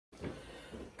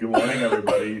Good morning,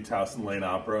 everybody. Taustin Lane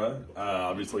Opera.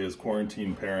 Obviously, as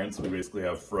quarantine parents, we basically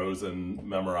have Frozen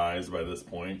memorized by this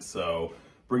point. So,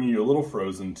 bringing you a little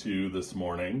Frozen 2 this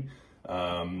morning.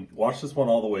 Watch this one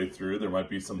all the way through. There might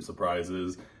be some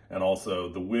surprises. And also,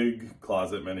 the wig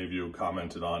closet many of you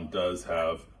commented on does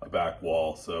have a back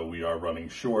wall, so we are running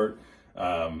short.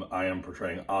 I am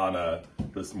portraying Anna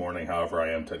this morning. However,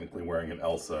 I am technically wearing an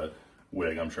Elsa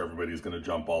wig. I'm sure everybody's going to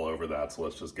jump all over that, so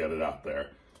let's just get it out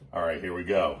there. All right, here we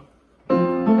go.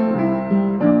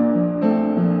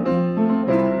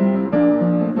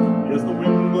 Yes, the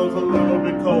wind blows a little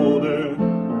bit colder,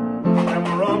 and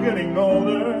we're all getting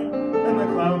older, and the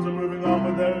clouds are moving on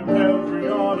with every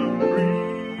autumn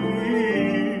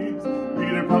breeze.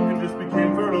 Peter Pumpkin just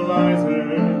became fertilizer,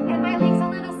 and my legs a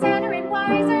little sadder and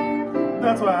wiser.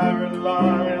 That's why I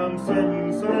rely on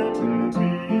certain certainties.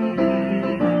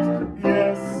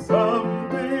 Yes, some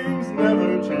things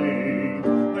never change,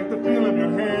 like the feel of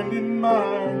your hand in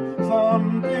mine.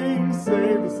 Some things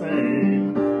stay the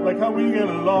same, like how we get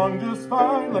along just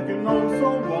fine, like an old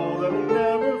soul wall that'll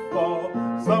never fall.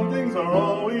 Some things are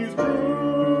always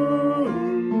true,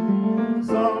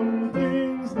 some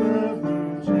things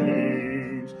never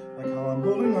change, like how I'm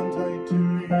holding on tight to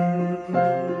you.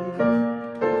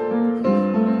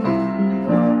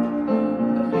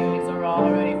 The leaves are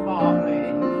already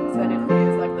falling, said it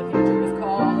feels like the future is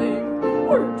calling.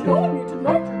 Are you telling me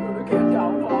tonight you're gonna get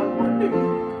down on one knee?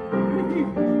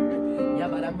 Yeah,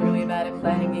 but I'm really bad at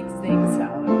planning these things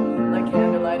out, like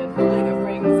candlelight and pulling of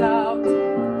rings out.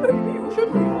 Maybe you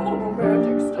should leave all the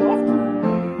romantic stuff to me.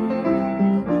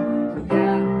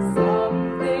 Yeah,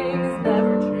 some things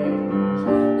never change,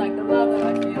 like the love that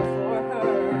I feel for her.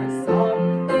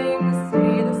 Some things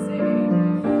stay the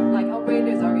same, like how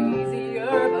reindeers are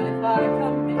easier, but if I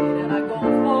commit and I go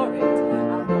for it,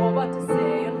 I'll know what to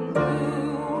say and do,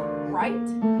 right?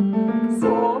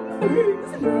 Some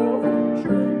things never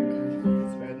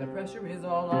change, when the pressure is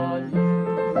all on you.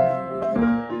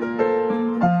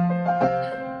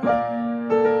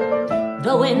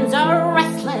 The winds are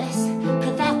restless,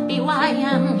 could that be why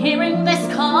I'm hearing this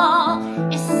call?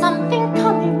 Is something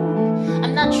coming?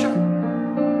 I'm not sure.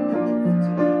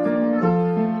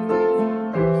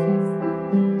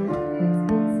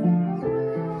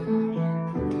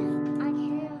 I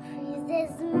can't freeze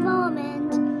this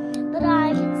moment, but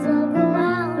I can still go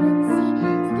out and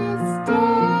seize this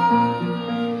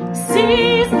day.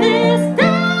 Seize this day.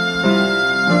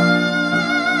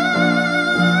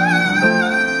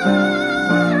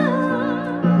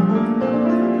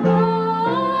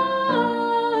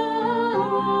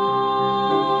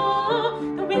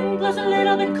 The wind blows a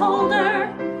little bit colder,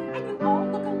 And we all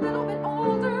look a little bit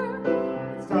older.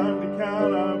 It's time to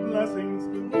count our blessings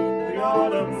beneath the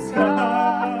autumn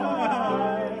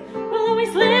sky. we'll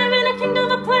always live in a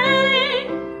kingdom of plenty,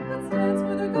 Let's dance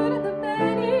for the good and the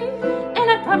many.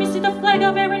 and I promise you the flag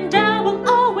of Arendelle will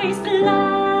always The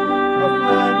flag will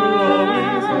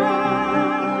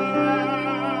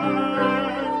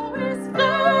always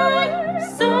fly.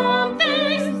 Some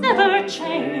things never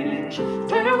change,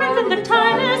 turn around and the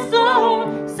time is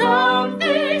slow. Some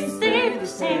things stay the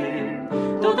same,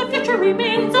 though the future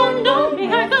remains unknown.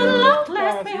 May our good luck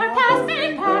last, may our past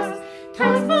be past.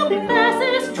 Time's moving fast,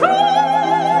 it's true.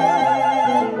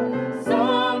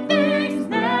 Some things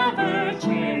never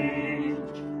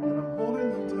change. And I'm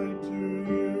holding on tight to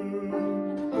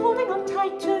you. Holding on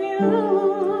tight to you.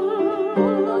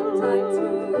 Hold on tight to you.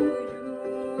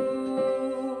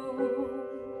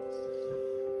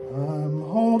 I'm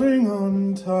holding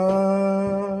on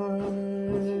tight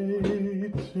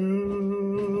to you.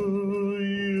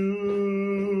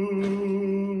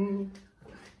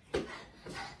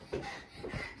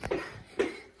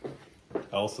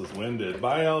 Elsa's winded.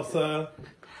 Bye, Elsa.